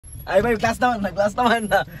Ay, may glass naman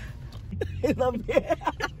na.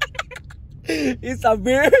 It's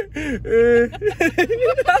Abir.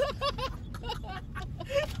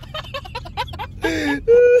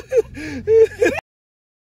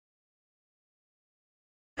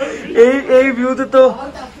 এই ভিউতে তো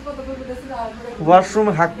ওয়াশরুম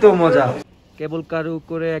হাঁকতেও মজা। কেবল কারু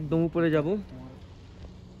করে একদম উপরে যাব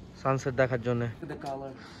সানসেট দেখার জন্য।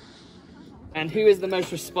 And who is the most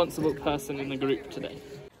responsible person in the group today?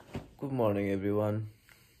 Good morning everyone.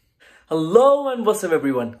 Hello and what's up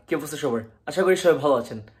everyone? কি অবস্থা সবার? আশা করি সবাই ভালো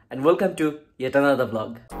আছেন and welcome to yet another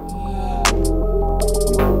vlog.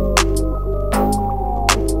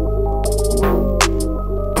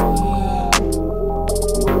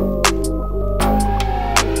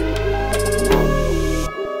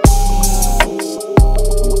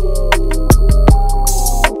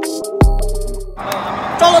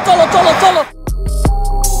 চলো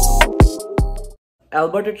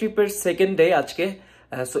Alberta tripper second day আজকে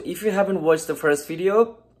so if you haven't watched the first video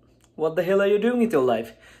what the hell are you doing with your life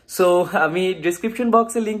so আমি description box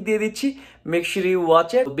এ link দিয়ে দিচ্ছি make sure you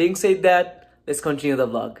watch it being said that let's continue the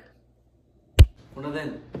vlog ওনা দেন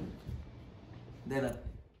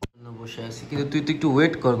না বসে আছি কিন্তু তুই তো একটু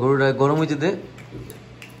ওয়েট কর গরুটা গরম হইতে দে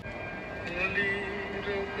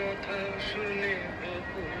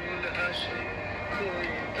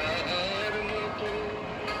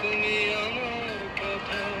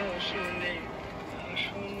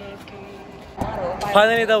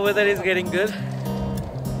Finally the weather is getting good.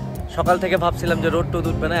 সকাল থেকে ভাবছিলাম যে রোদ টোদ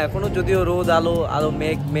উঠবে না এখনো যদিও রোদ আলো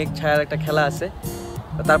মেঘ ছায়ার একটা খেলা আছে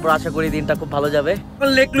তারপর আশা করি দিনটা খুব ভালো যাবে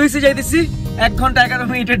লেক লুইসে যাইতেছি 1 ঘন্টা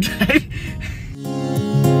 11 মিনিটের ড্রাইভ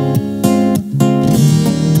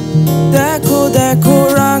দেখো দেখো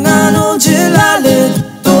রাঙানো জেলালে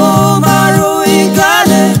তোমার ওই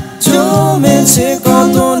গালে জমেছে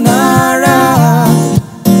কত নারা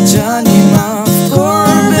জানি মাফ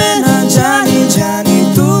করবে না জানি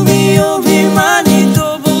তুমি অভিমানী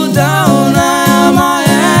তবু দাও না আমায়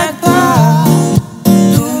একটা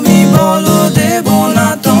তুমি বলো দেব না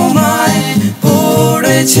তোমায়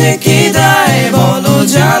পড়েছে কি দায় বলো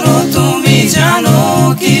জানো তুমি জানো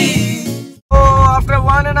কি After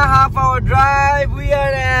 1.5 hour drive we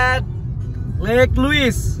are at Lake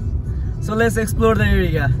Louise so let's explore the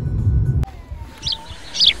area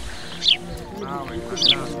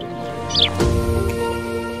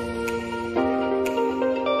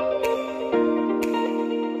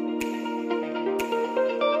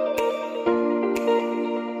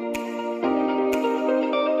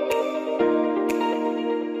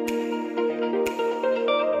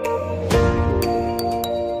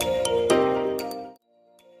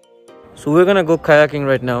So we're gonna go kayaking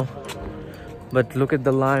right now, but look at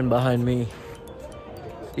the line behind me.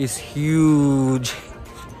 It's huge.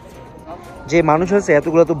 যে মানুষ আছে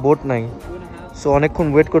এতগুলো তো বোট নাই সো অনেকক্ষণ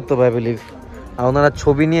wait করতে হবে I believe আর ওনারা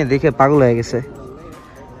ছবি নিয়ে দেখে পাগল হয়ে গেছে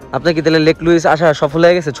আপনার কি তাহলে লেক লুইস আসা সফল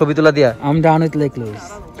হয়ে গেছে ছবি তোলা দিয়া I'm down with Lake Louise.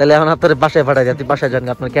 তাহলে এখন আপনার বাসায় পাঠাই যাতে বাসায় যান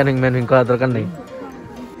আপনার ক্যানিং ম্যানুইং করার দরকার নেই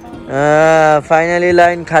ফাইনালি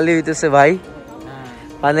লাইন খালি হইতেছে ভাই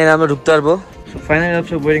ফাইনালি আমরা ঢুকতে পারবো So finally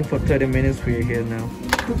after waiting for 30 minutes we are here now.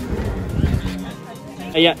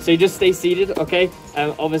 Yeah, so you just stay seated, okay?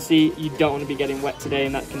 Obviously you don't want to be getting wet today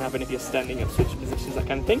and that can happen if you're standing up, switch positions, that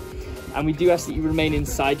kind of thing. And we do ask that you remain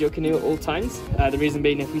inside your canoe at all times. The reason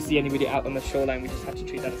being if we see anybody out on the shoreline we just have to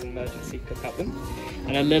treat that as an emergency, cook help them.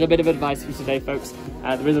 And a little bit of advice for you today folks,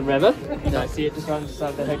 there is a river, you might see it just around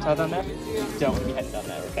the hotel down there. You don't want to be heading down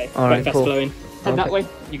there, okay? Alright, cool. Flowing. Head that way,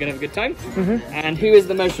 you're going to have a good time. And who is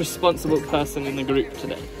the most responsible person in the group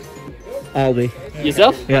today? I'll be.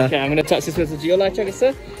 Yourself? Yeah. Okay, I'm going to touch this whistle. Do your light checker,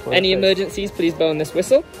 sir? Any emergencies, please blow on this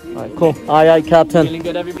whistle. Alright, cool. Aye, Captain. Feeling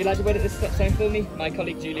good, everybody? Like to wait at this sign for me? My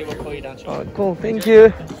colleague Julia will call you down shortly. Alright, cool. Thank you.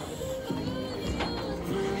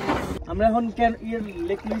 আমরা এখন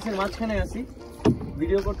lake লুইসের মাঝখানে আছি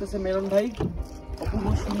video করতেছে maroon ভাই অপূর্ব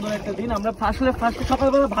সুন্দর একটা দিন আমরা আসলে ফার্স্টে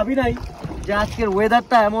সকালবেলা ভাবি নাই যে আজকের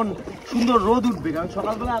ওয়েদারটা এমন সুন্দর রোদ উঠবে কারণ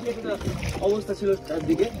সকালবেলা আগে অবস্থা ছিল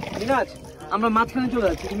চারদিকে মিনাজ আমরা মাঝখানে চলে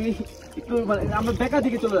যাচ্ছি তুমি একটু মানে আমরা বেকা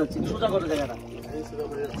দিকে চলে যাচ্ছি সোজা করে জায়গাটা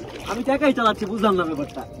আমি একাই চালাচ্ছি বুঝলাম না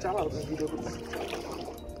ব্যাপারটা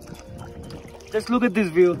Just look at this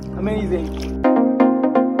view amazing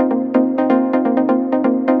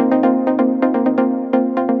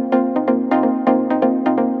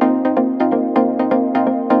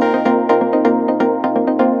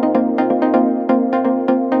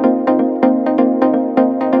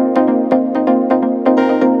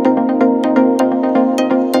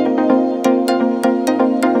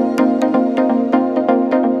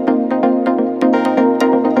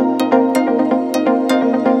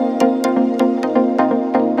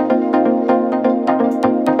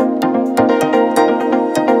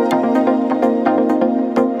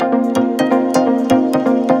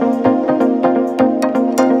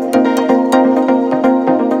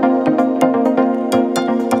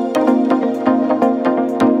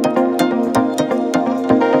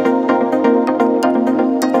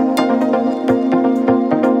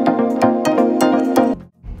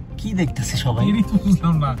সবাই? এই তো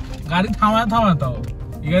বুঝলাম না, গাড়ি থামায় তাও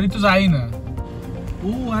এই গাড়ি তো যাই না। ও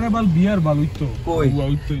আরে বাল বিয়ার বাল ওই তো কই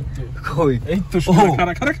ওই তো কই এই তো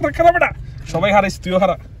খারা বেটা, সবাই হারাইছ তুইও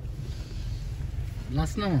হারা।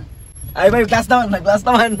 গ্লাস না আই ভাই গ্লাস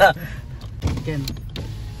নামান না কেন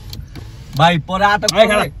ভাই পরে আটক আয়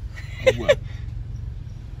খারা। করে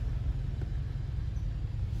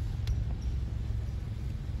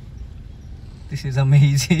This is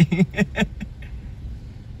amazing.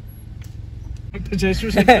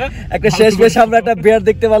 একটা শেষ বেশ আমরা একটা বিয়ার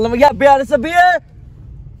দেখতে পারলাম। Yeah, bear, it's a bear.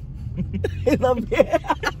 It's a bear.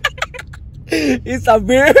 It's a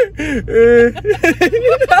bear.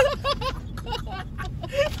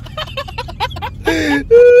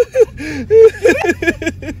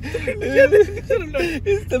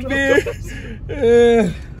 It's the bear.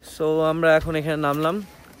 So আমরা এখন এখানে নামলাম,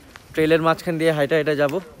 ট্রেলের মাঝখান দিয়ে হাইটা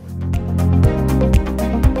যাব।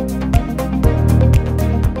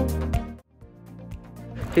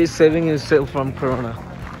 He's saving himself from corona.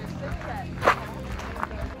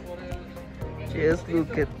 Just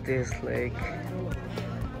look at this lake.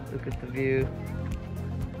 Look at the view.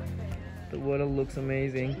 The water looks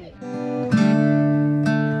amazing.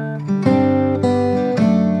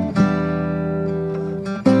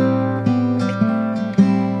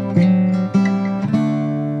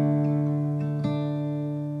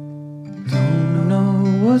 Don't know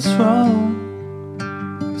what's wrong.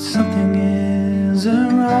 Something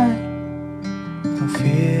isn't right. Don't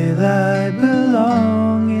feel I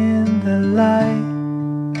belong in the light.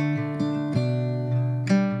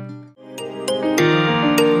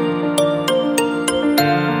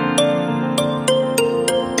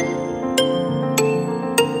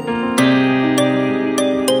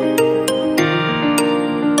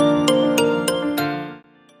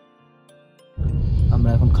 আমরা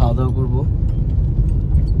এখন খাওয়া দাওয়া করবো,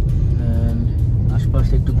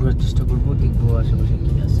 আশপাশে একটু ঘোরার চেষ্টা করবো, দেখবো আশেপাশে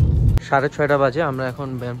কি আছে। 6:30 বাজে, আমরা এখন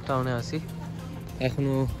ব্যাম্প টাউনে আছি।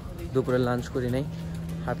 এখনো দুপুরে লাঞ্চ করি নাই,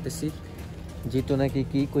 হাঁটতেছি। জিতো নাকি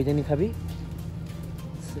কি কই জানি খাবি,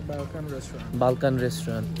 বালকান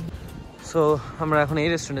রেস্টুরেন্ট। সো আমরা এখন এই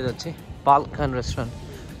রেস্টুরেন্টে যাচ্ছি, বালকান restaurant.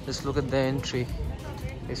 Just look at the entry,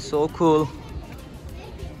 it's so cool.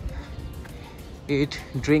 It,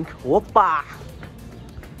 drink, ওপা।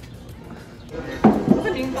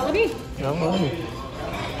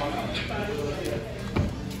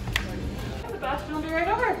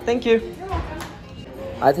 Thank you.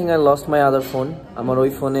 I think I lost my other phone. আমার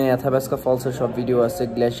ওই ফোনে Athabasca Falls এর সব ভিডিও আছে,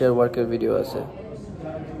 glacier worker ভিডিও আছে।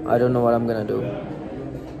 I don't know what I'm gonna do.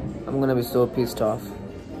 I'm gonna be so pissed off.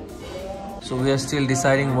 So we are still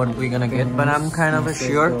deciding what we're gonna get, but I'm kind of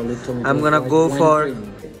sure I'm gonna go for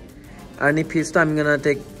any pista.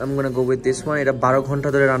 I'm gonna go with this one. এটা 12 ঘন্টা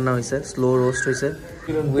ধরে রান্না হয়েছে, slow roast হয়েছে।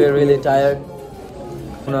 We are really tired.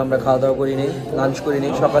 এখন আমরা খাওয়া দাওয়া করি নাই, লাঞ্চ করি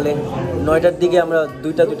নাই। সকালে 9টার দিকে আমরা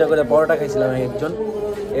দুইটা করে পরোটা খাইছিলাম একজন,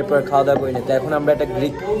 এরপর খাওয়া দাওয়া করি নাই। তো এখন আমরা একটা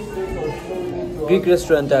গ্রিক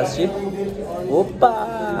রেস্টুরেন্টে আসছি। ওপা,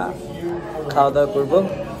 খাওয়া দাওয়া করবো।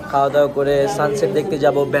 খাওয়া দাওয়া করে সানসেট দেখতে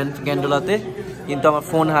যাব ব্যানফ গ্যান্ডোলাতে, কিন্তু আমার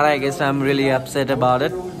ফোন হারায় গেছে। I am really upset about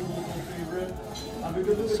it.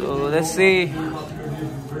 So let's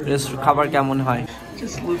see খাবার কেমন হয়।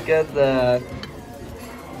 Just look at that.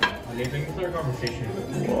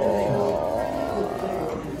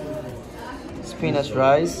 Spinach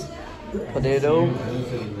rice, potato,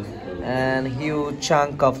 and huge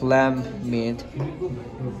chunk of lamb meat.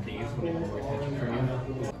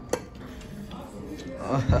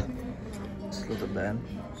 Just look at that.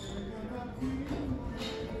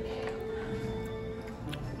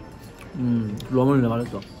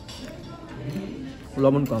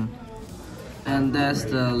 Lemon come. And that's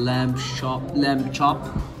the lamb chop.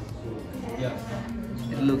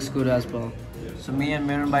 It looks good as well. So me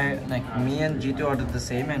and Jitu ordered the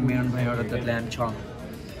same, and Miran bhai ordered the lamb chop.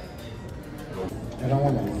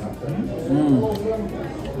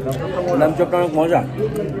 Lamb chop অনেক মজা।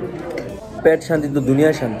 পেট শান্তি তো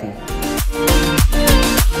দুনিয়া শান্তি।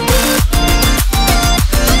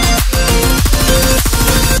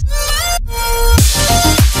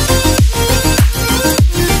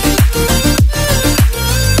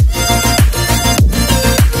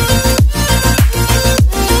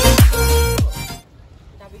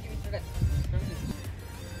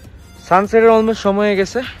 সানসেটের almost সময় হয়ে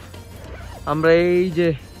গেছে। আমরা এই যে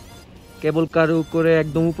কেবল কার করে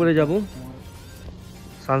একদম উপরে যাব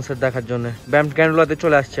সানসেট দেখার জন্য। ব্যাম্প গ্যান্ডোলাতে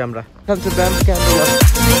চলে আসছি আমরা। ব্যাম্প গ্যান্ডোলা,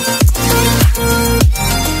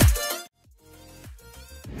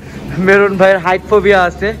 মেরুন ভাইয়ের হাইট ফোবিয়া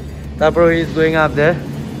আছে, তারপর he is going up there.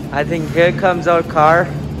 I think here comes our car.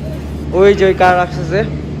 ওই যে ওই কার আসছে,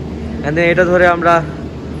 এন্ড দেন এটা ধরে আমরা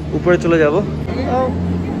উপরে চলে যাব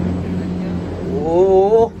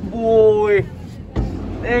Oh boy,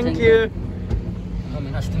 thank you.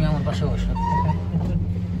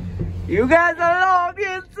 You guys are long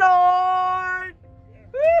inside.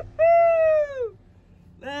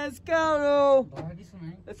 Let's go.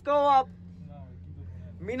 Let's go up.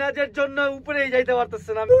 মিনাজের জন্য উপরেই যাইতে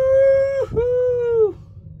পারতেছে না।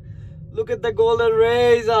 Look at the golden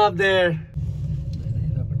rays up there.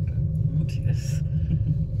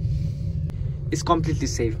 It's completely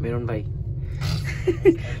safe, Meron bhai.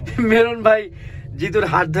 Meron bhai Jitur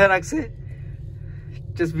হাত ধরে রাখছে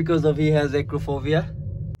just because of he has acrophobia.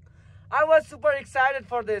 I was super excited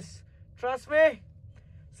for this. Trust me.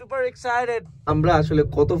 Super excited. আমরা আসলে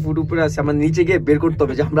কত foot উপরে আছি আমরা নিচে গিয়ে বের করতে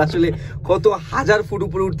হবে যে আমরা আসলে কত হাজার ফুট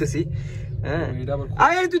উপরে উঠতেছি। হ্যাঁ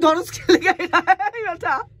আরে তুই ধরস খেলে গাড়ি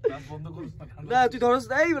বেটা বন্ধ করিস না তুই ধরস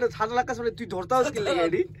এই বেটা ঠান্ডা লাগা শুনে তুই ধরতাস খেলে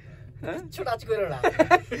গাড়ি হ্যাঁ ছোটাচ করে না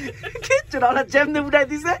কিচ্ছু না ওরা যেমনে উঠাই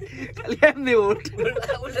দিছে খালি এমনি উঠ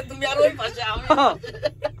উঠে তুমি আর ওই পাশে আমি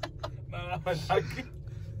না না থাকি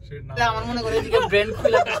সেটা আমার মনে করে এদিকে ব্রেন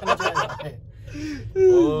খুলে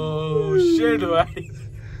ও শিট ভাই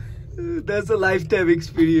That's a lifetime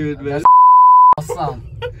experience, man. Awesome.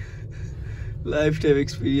 Lifetime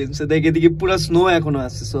experience. So দেখে দেখে পুরো স্নো এখনো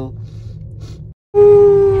আছে সো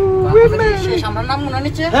আমরা নামবো না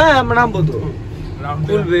নিচে হ্যাঁ আমরা নামবো তো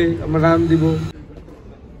খুলবে আমরা রাউন্ড দিব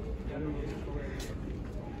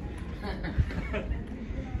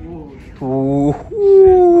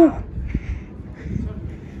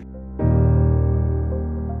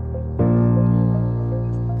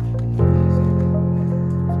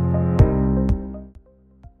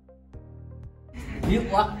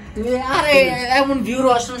আরে এমন ভিউ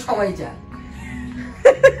রসন সবাই চায়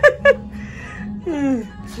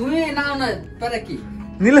তুমি নাও না পারে কি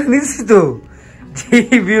নীলা নিছি তো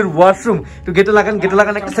এই ভিউর ওয়াশরুম তো গেটে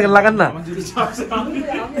লাগান একটা সেকেন্ড লাগান না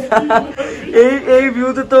এই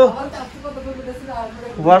ভিউতে তো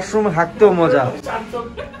ওয়াশরুম হাঁকতেও মজা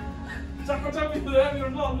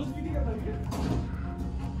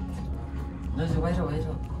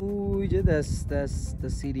ওই যে that's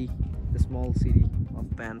the city, the small city of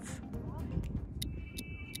Banff.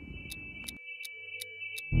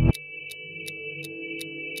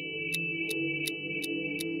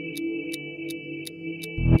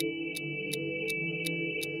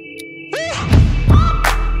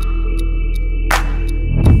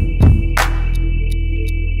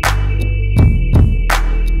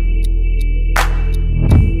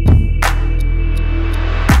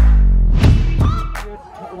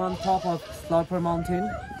 On top of Slaughter Mountain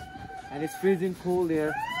and it's freezing cold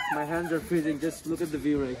here. My hands are freezing. Just look at the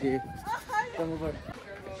view right here. Come over.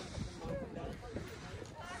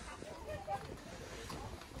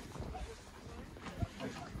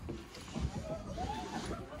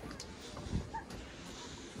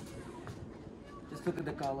 Just look at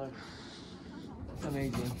the color. It's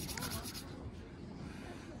amazing.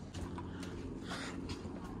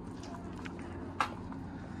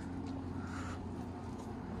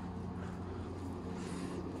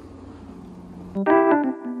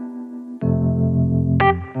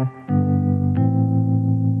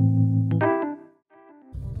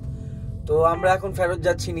 তো আমরা এখন ফেরত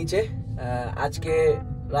যাচ্ছি নিচে আজকে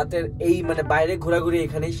রাতের এই মানে বাইরে ঘোরাঘুরি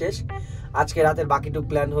এখানেই শেষ আজকে রাতের বাকিটুকু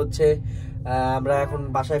প্ল্যান হচ্ছে আমরা এখন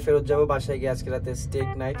বাসায় ফেরত যাব বাসায় গিয়ে আজকে রাতে স্টেক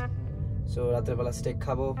নাইট সো রাতের বেলা স্টেক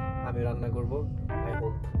খাবো আমি রান্না করব I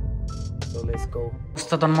hope so let's go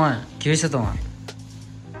Tanmoy কি হয়েছে তোমার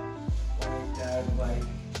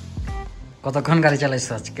কতক্ষণ গাড়ি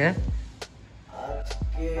চালাইছো আজকে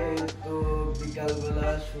তো বিকালবেলা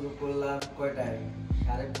শুরু করলাম কয়টায়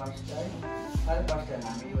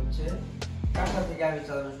 5:30 আমি হচ্ছে 4টা থেকে আমি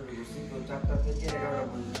চালানো শুরু করছি তো 4টা থেকে 11টা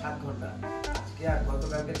পর্যন্ত 7 ঘন্টা আজকে আর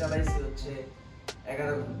গতকালকে চালাইছি হচ্ছে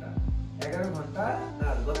 11 ঘন্টা না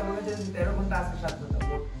গতকালকে চালাইছি 13 ঘন্টা আজকে 7 ঘন্টা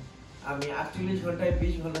মোট আমি 48 ঘন্টায়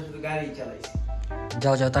 20 ঘন্টা শুধু গাড়ি চালাইছি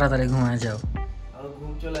যাও তাড়াতাড়ি ঘুমায় যাও আমার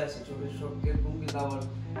ঘুম চলে আসে চোখের শোকের ঘুম কিন্তু আমার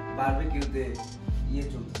বারবিকিউতে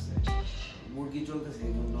চলতেছে মুরগি চলতেছে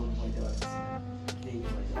এই জন্য হইতে পারছে এই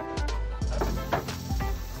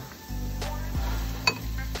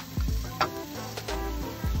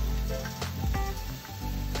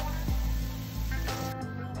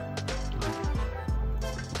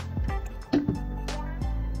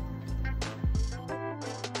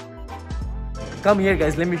Come here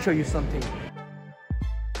guys, let me show you something.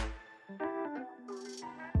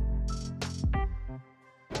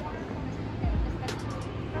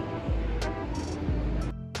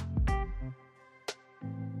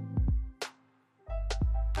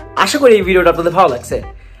 আশা করি এই ভিডিওটা আপনাদের ভালো লাগছে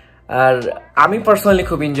আর আমি পার্সোনালি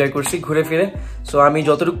খুব এনজয় করছি ঘুরে ফিরে। সো আমি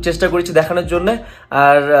যতটুকু চেষ্টা করেছি দেখানোর জন্য।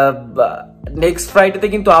 আর নেক্সট ফ্রাইডেতে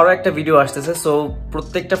কিন্তু আরো একটা ভিডিও আসতেছে। সো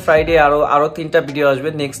প্রত্যেকটা ফ্রাইডে আরো 3টা ভিডিও আসবে।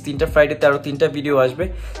 নেক্সট 3টা ফ্রাইডেতে আরো 3টা ভিডিও আসবে।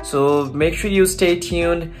 So make sure you stay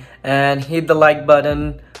tuned and hit the like button,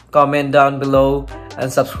 comment down below and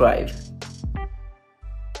subscribe.